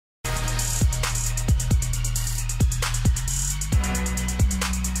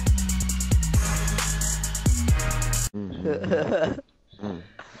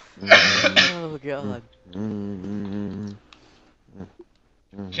Oh god.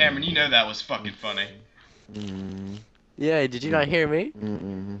 Cameron, you know that was fucking funny. Yeah, did you not hear me?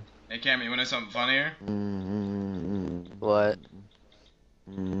 Hey Cameron, you wanna know something funnier? What?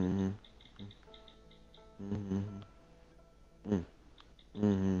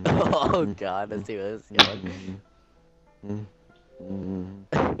 Oh god, let's see where this is going.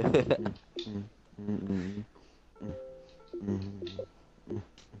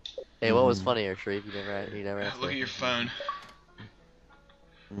 Hey, what was funnier, Shreve? You never asked Look me. at your phone.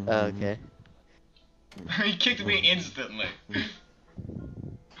 Oh, okay. He kicked me instantly.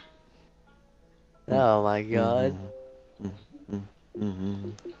 Oh my god.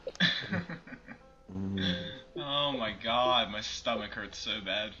 Oh my god, my stomach hurts so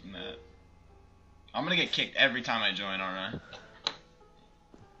bad from that. I'm gonna get kicked every time I join, aren't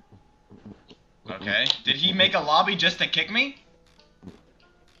I? Okay. Did he make a lobby just to kick me?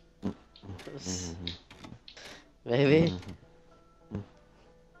 Maybe?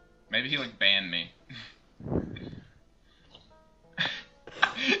 Maybe he like banned me.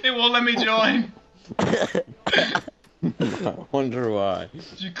 It won't let me join. I wonder why.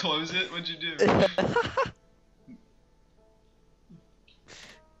 Did you close it? What'd you do?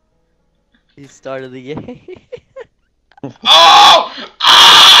 He started the game. Oh!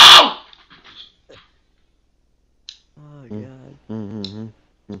 Oh! Oh god.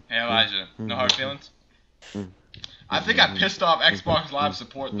 Hey Elijah, no hard feelings? I think I pissed off Xbox Live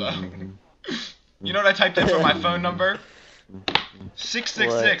support though. You know what I typed in for my phone number?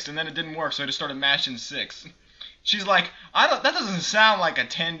 666, and then it didn't work, so I just started mashing 6. She's like, that doesn't sound like a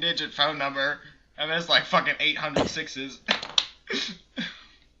 10-digit phone number, and then it's like fucking 800 sixes.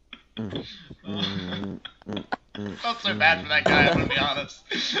 Felt so bad for that guy, I'm gonna be honest.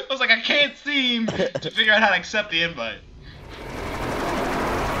 I was like, I can't seem to figure out how to accept the invite.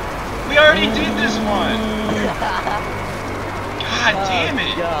 We already did this one! God damn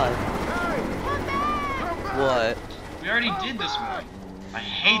it! God. What? We already did this one. I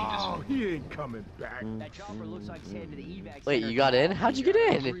hate this one. He ain't coming back. That chopper looks like it's headed to the evac Wait, center. you got in? How'd you get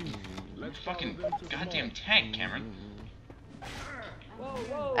in? Let's fucking goddamn tank, Cameron. Whoa,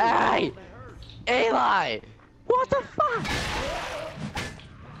 whoa. Hey! Eli! What the fuck?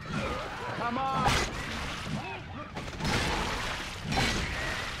 Come on.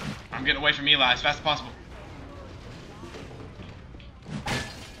 I'm getting away from Eli as fast as possible.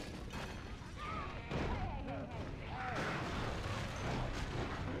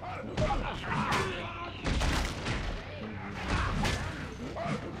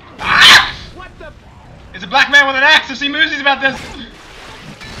 It's a black man with an axe. I've seen movies about this.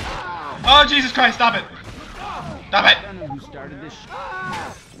 Oh, Jesus Christ, stop it. Stop it. Who started this?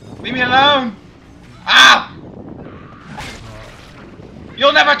 Leave me alone. Ah!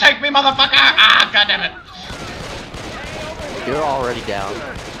 You'll never take me, motherfucker. Ah, goddammit. You're already down.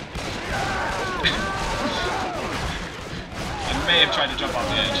 I may have tried to jump off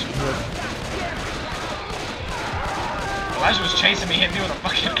the edge. Elijah was chasing me, hit me with a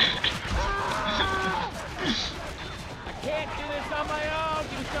fucking axe. Can't do this on my own.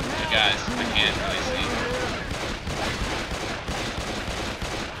 Give me some help. Hey guys, I can't really see.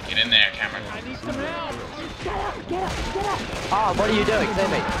 Get in there, Cameron. I need some help. Get up! Oh, what are you doing? Save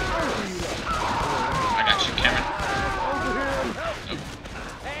me. I got you, Cameron.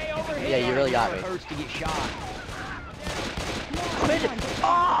 Hey, over here. Yeah, you really got me. Hurts to get shot. Quit it!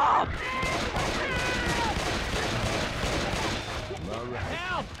 Oh!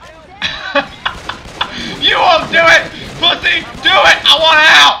 Help! You won't do it! Pussy! Do it! I want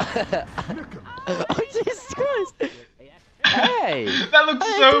out! Oh, Jesus Christ! Hey! That looks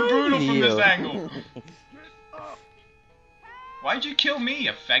I so agree brutal with from this you. angle. Why'd you kill me,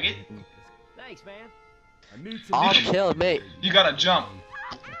 you faggot? Thanks, man. I need some Oh, kill me. You gotta jump.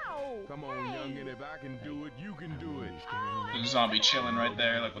 Ow! Come on, youngin', if I can do it, you can do it. There's a zombie chilling right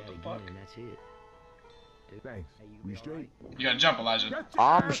there, like what the fuck? That's it. Thanks. We straight? You gotta jump, Elijah. Get your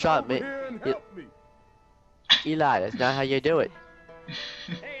Arm ass shot over me. here and help me. Eli, that's not how you do it.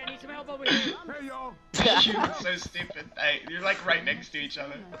 Hey, I need some help over here. Hey, y'all. You're so stupid. Hey, you're like right next to each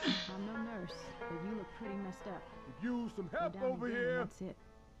other. I'm no nurse, but you look pretty messed up. Use some Go help down over again, here. that's it.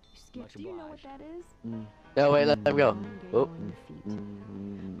 Skip, Much do you know what obliged. that is? No, wait, let them go. Get Oh. on your feet.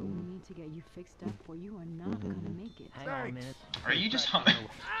 But we need to get you fixed up or you are not gonna make it. Hang on a minute. Are you just humming?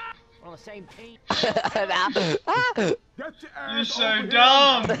 We're on the same team. Get your ass You're so over here.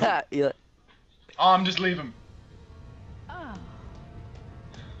 dumb. Eli. Just leave him. Oh,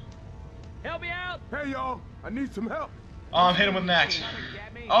 Help me out. Hey, y'all. I need some help. Hit him with an axe.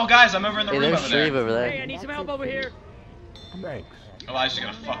 Get me. Oh, guys, I'm over in the Hey, room there's over Shreve there. over Hey, I there. need some help over here. Thanks. Elijah's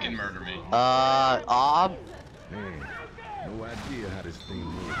gonna fucking murder me. Man, no idea how this thing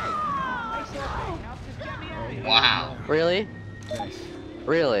works. Wow. Really?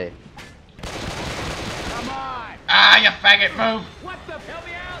 Really? Come on! Ah, you faggot, move! What the? Help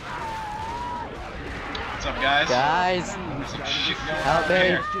me out! What's up, guys? Guys, Some shit going help on me.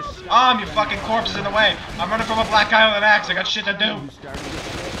 here. Your fucking corpse is in the way. I'm running from a black guy with an axe. I got shit to do. But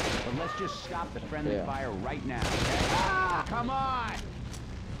let's just stop the friendly Yeah. fire right now. Ah, come on!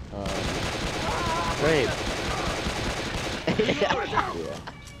 Great.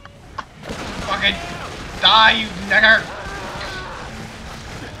 Fucking die, you nigger!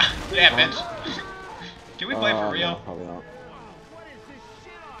 Yeah, bitch. Can we play for real? No, probably not.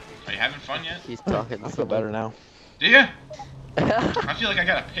 Are you having fun yet? He's talking. I feel better now. Do you? I feel like I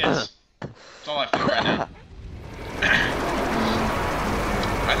gotta piss. That's all I feel right now.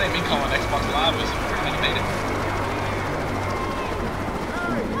 I think me calling Xbox Live was pretty innovative.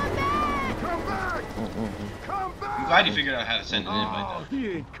 Come back! Come back! I'm glad you figured out how to send an Oh, invite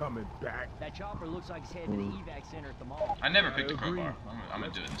he ain't coming back. That chopper looks like it's heading to the evac center at the mall. though. I never picked a crowbar. I'm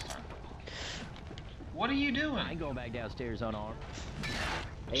gonna do it this time. What are you I ain't doing? going back downstairs unarmed.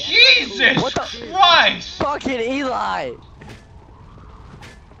 Jesus What the- Christ! Fucking Eli!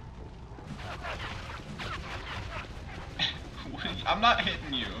 I'm not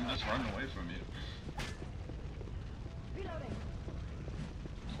hitting you. I'm just running away from you.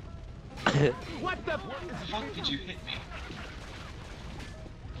 What the? What the fuck did you hit me?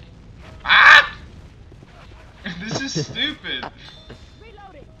 Ah! This is stupid.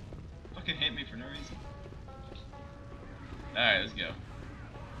 Reloading! Fucking hit me for no reason. Alright, let's go.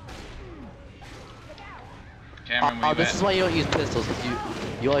 Cameron, where you This at? is why you don't use pistols, because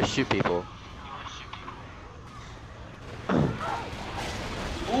you always shoot people.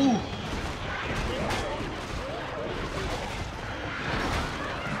 Ooh!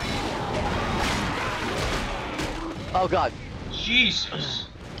 Oh god. Jesus!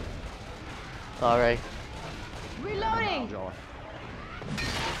 Alright. Reloading!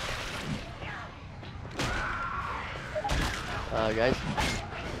 Guys.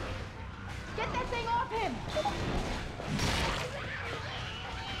 Get that thing off him!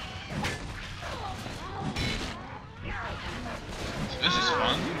 This is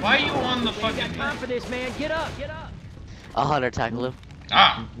fun. Why are you on the Ain't fucking got time thing? for this, man. Get up, get up! A hunter tackle him.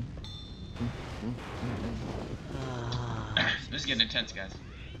 Ah! This is getting intense, guys.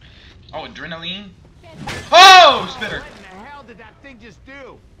 Oh, adrenaline? Oh! Spitter! What in the hell did that thing just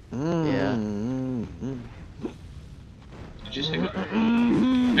do? Yeah. You just hit me.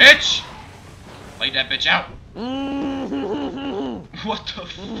 Bitch! Lay that bitch out! What the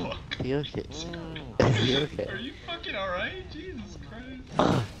fuck? You okay? You okay? Are you fucking alright? Jesus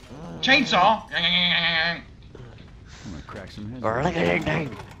Christ. Chainsaw! I'm gonna crack some heads.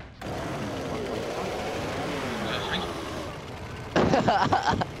 Ring-a-ding-ding.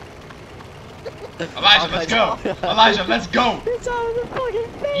 Elijah, let's go! Elijah, let's go! It's on the fucking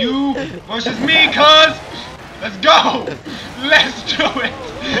face. You versus me, cuz! Let's go! Let's do it!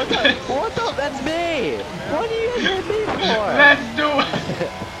 What the? That's me! What are you hitting me for? Let's do it!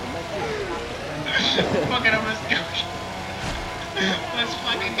 Fucking let's go! Let's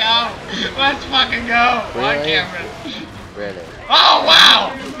fucking go! Let's fucking go! Come on, Really? Cameron! Really? Oh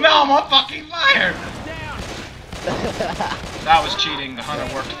wow! No, I'm on fucking fire! That was cheating. The hunter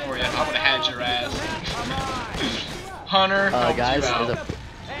worked for you. I would have had your ass. Hunter, helped Guys, you out. there's a...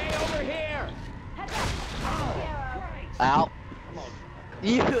 Hey, over here! Ow.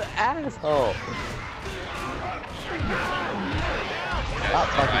 You asshole. Yeah, Oh,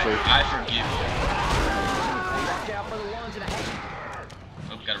 it's fuck alright. you, I forgive you. Watch out for the ones in the head.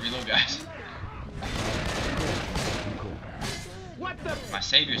 Oh, gotta reload, guys. What the? My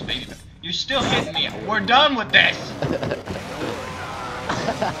savior's baby. You're still hitting me. We're done with this.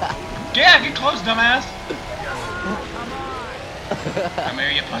 Yeah, get close, dumbass. Come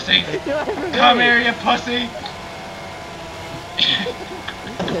here, you pussy. Come here, you pussy.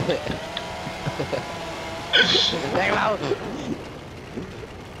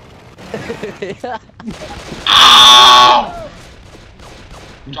 Ow!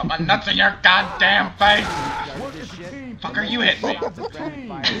 Drop my nuts in your goddamn face. Fucker, you hit me. Hold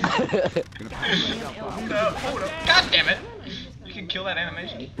up, hold up. God damn it. You can kill that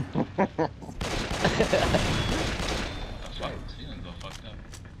animation. The fuck? He's gonna go fucked up.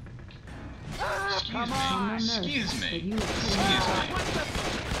 Excuse me. Excuse me. Excuse me.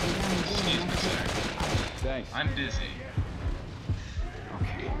 Excuse me, sir. Thanks. I'm busy.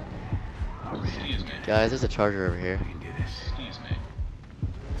 Okay. Excuse me. Guys, there's a charger over here. Excuse me.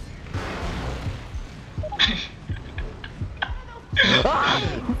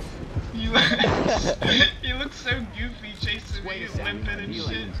 You look so goofy chasing me, limping and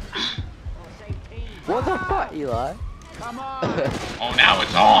shit. What the fuck, Eli? Come on! Oh, now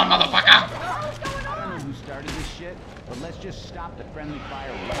it's on, motherfucker! I don't know who started this shit, but let's just stop the friendly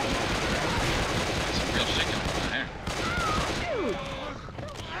fire. Some real shit going on there.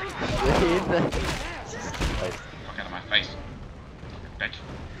 Fuck out of my face. Bitch.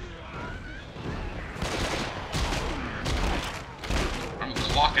 I'm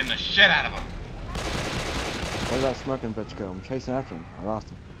clocking the shit out of him. Where's that smoking bitch go? I'm chasing after him. I lost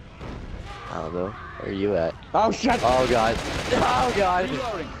him. I don't know. Where are you at? Oh shit! Oh god. Oh god.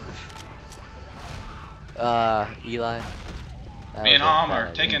 Reloading. Eli. That Me and was a Aom bad are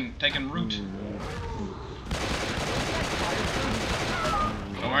idea. taking root.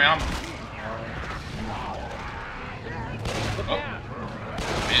 Don't worry, Aom. Oh.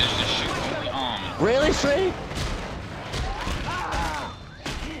 Managed to shoot only Aom. Really, Shreve?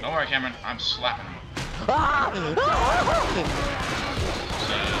 Don't worry, Cameron. I'm slapping him.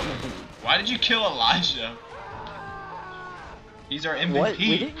 So, why did you kill Elijah? He's our MVP. What?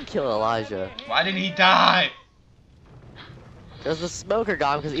 We didn't kill Elijah. Why did he die? Because the smoker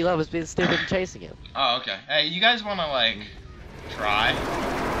got him because Eli was being stupid and chasing him. Oh, okay. Hey, you guys want to, like, try to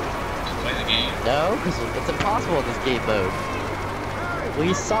play the game? No, because it's impossible in this game mode.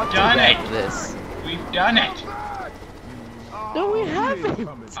 We suck too Done bad it. at this. We've done it. No, we haven't.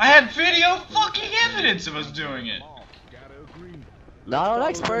 I had video fucking evidence of us doing it. Not an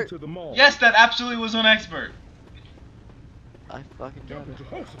expert. Yes, that absolutely was on expert. I fucking got it.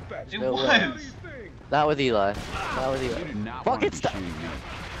 It No was. way. Not with Eli. Not with You Eli. do not Fuck want it, to be stop. shooting me.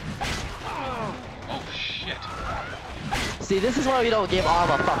 Oh shit. See, this is why we don't give Aom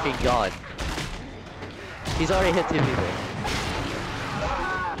a fucking gun. He's already hit 2 people.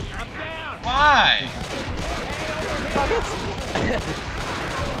 Why? Fuck it.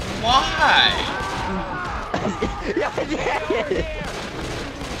 Why? Yeah,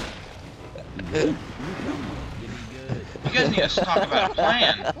 You guys need to talk about a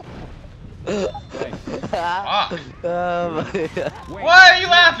plan. Fuck. Why are you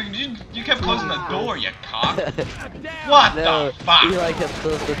laughing? You kept closing the door, you cock. What No, the fuck? Eli kept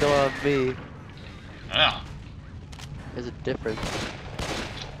closing the door on me. Oh. There's a difference.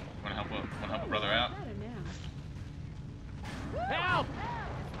 Wanna help a brother out? Help!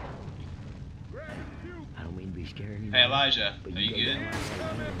 I don't mean to be scary anymore. Hey Elijah, but are you good? and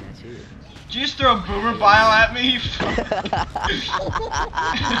that's it. Did you just throw boomer bile at me?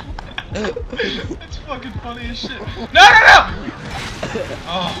 That's fucking funny as shit. No!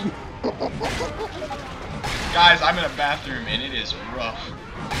 Oh. Guys, I'm in a bathroom and it is rough.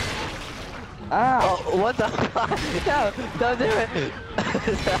 Oh, what the fuck? No, don't do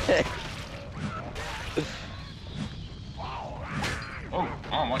it. Oh,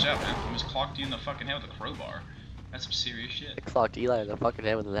 watch out, man. I almost clocked you in the fucking head with a crowbar. That's some serious shit. I clocked Eli in the fucking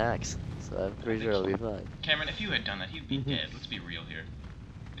head with an axe, so I'm pretty sure it'll be fine. Cameron, if you had done that, he'd be dead. Let's be real here.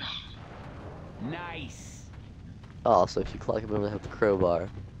 Nice. Oh, so if you clock him over the head with the crowbar, You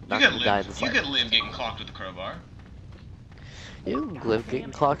not could gonna die in live. the You fight. could live getting clocked with a crowbar. You can live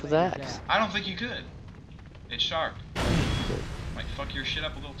getting clocked with an axe. I don't think you could. It's sharp. Might fuck your shit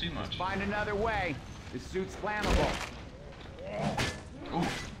up a little too much. Find another way. This suit's flammable. Ooh.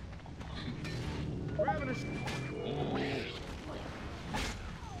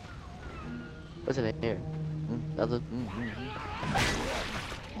 What's in here? Nothing.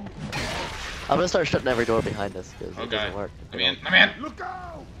 I'm gonna start shutting every door behind us because it Okay. doesn't work. Let me in. Let me in. Look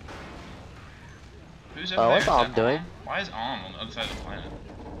out! Who's Oh, over there? what's Is Aom that doing? Aom? Why is Aom on the other side of the planet?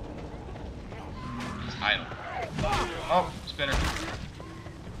 He's idle. Oh, it's better.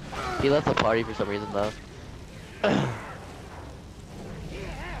 He left the party for some reason though.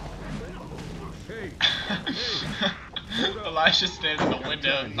 Elijah's standing in the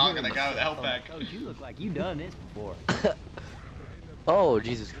window, knocking the guy with the help pack. Coach, you look like you've done this before. Oh,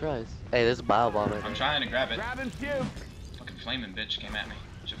 Jesus Christ. Hey, there's a bile bomb right I'm there. trying to grab it. Grab and puke. Fucking flaming bitch came at me.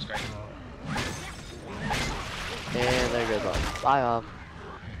 Shit's great. And there goes on. Bye, Aom.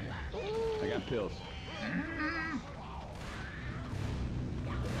 I got pills.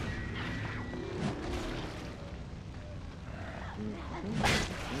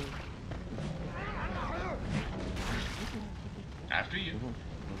 After you.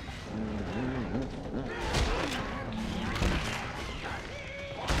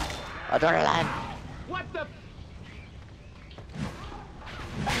 Adrenaline! What the?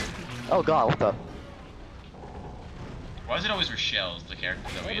 Oh god, what the? Why is it always Rochelle's the character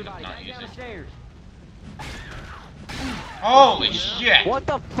that we end up Everybody, not hang down using? the stairs. Holy shit! What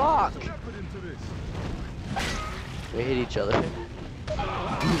the fuck? We hit each other.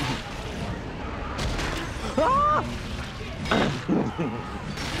 Ah!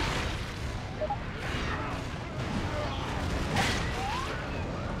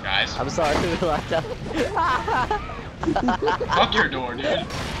 Guys, I'm sorry, we left out. fuck your door, dude.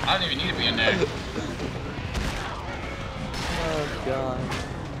 I don't even need to be in there. Oh god.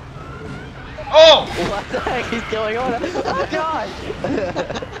 Oh! What the heck is going on? Oh god!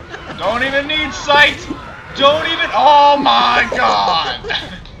 Don't even need sight! Don't even. Oh my god!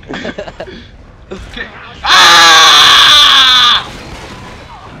 Okay. Ah!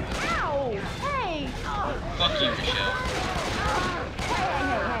 Ow! Hey! Fuck you, Michelle.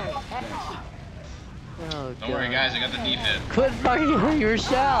 Oh, Don't worry, guys, I got the defib. Quit fucking hurting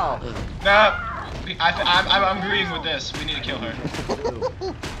Rochelle! Nah, I'm agreeing with this. We need to kill her.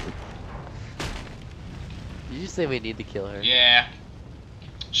 Did you say we need to kill her? Yeah.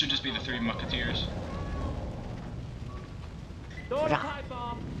 Should just be the three musketeers. Throw the pipe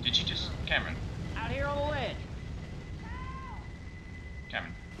bomb Did you just, Cameron? out here on the ledge.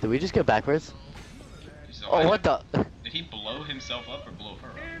 Cameron. Did we just go backwards? Is Oh, what the? Did he blow himself up or blow her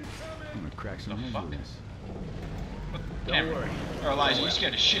up? I'm gonna crack some The heads fuck? with this. What? Cameron. Or Elijah, you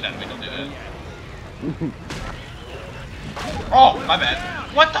scared the shit out of me. Don't do that. Oh, my bad.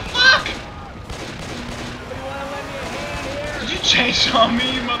 What the fuck? Did you chainsaw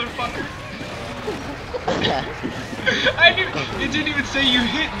me, you motherfucker? It didn't even say you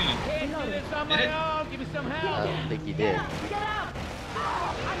hit me. Did it? Give me some I help. don't think you did.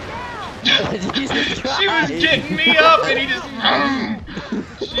 She was getting me up and he just.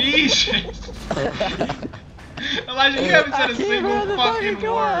 Jesus. Elijah, you haven't said a single fucking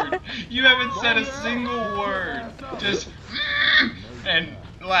word. You haven't said a single word. Just. And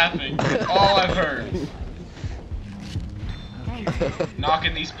laughing. All I've heard.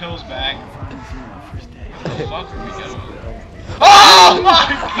 Knocking these pills back. Where the fuck are we going? Oh my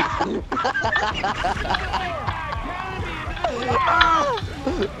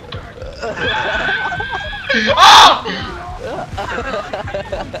Oh!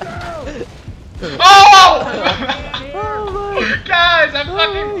 Oh! Guys, I'm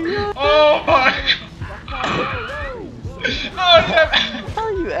fucking. Oh my god. Oh, Oh,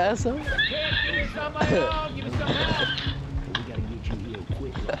 you asshole. Give me some help. Give me some help. We gotta get you here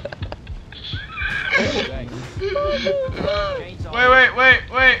quick.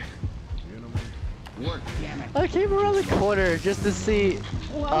 Wait. Work, damn it. I came around the corner just to see,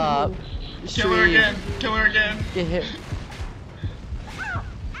 Kill her Shreve again. Kill her again. get hit.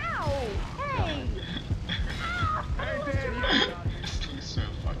 This thing's so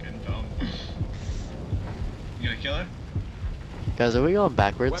fucking dumb. You gonna kill her? Guys, are we going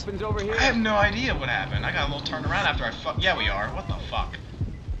backwards? Weapons over here. I have no idea what happened. I got a little turned around after I fuck. Yeah, we are. What the fuck?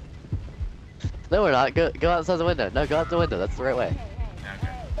 No, we're not. Go outside the window. No, go out the window. That's the right way. Okay.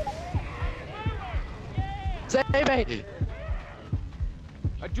 Save me!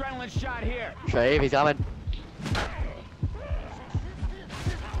 Adrenaline shot here. Shreve, he's coming.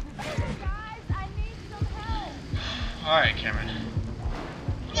 Alright, Cameron.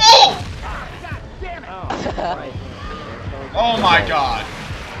 Oh! Oh my god.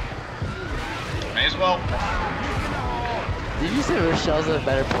 May as well. Did you say Rochelle's in a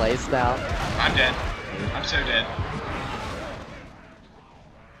better place now? I'm dead. I'm so dead.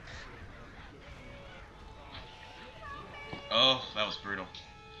 Oh, that was brutal.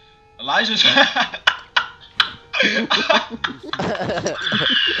 Elijah's.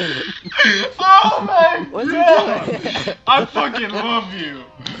 Oh my What's he god! doing? I fucking love you.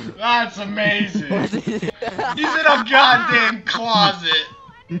 That's amazing. He's in a goddamn closet.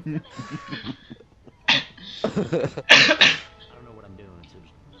 I don't know what I'm doing, so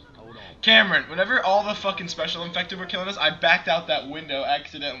just hold on. Cameron, whenever all the fucking special infected were killing us, I backed out that window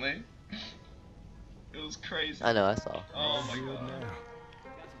accidentally. It was crazy. I know, I saw. Oh my god.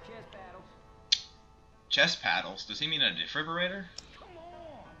 Got some chest paddles. Chest paddles? Does he mean a defibrillator?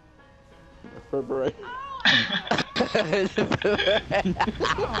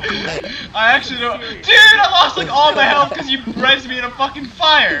 I actually don't. Dude, I lost like all my health because you resed me in a fucking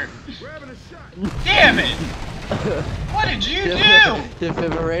fire. Damn it! What did you do?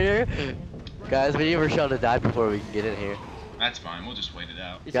 Defibrillator? Guys, we need Rochelle to die before we can get in here. That's fine. We'll just wait it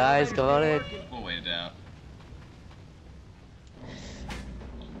out. Guys, come on in. We'll wait it out.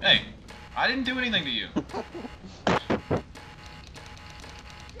 Hey, I didn't do anything to you.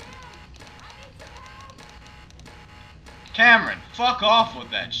 Cameron, fuck off with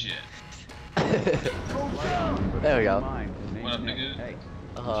that shit. There we go. Mine. What up, nigga? Hey.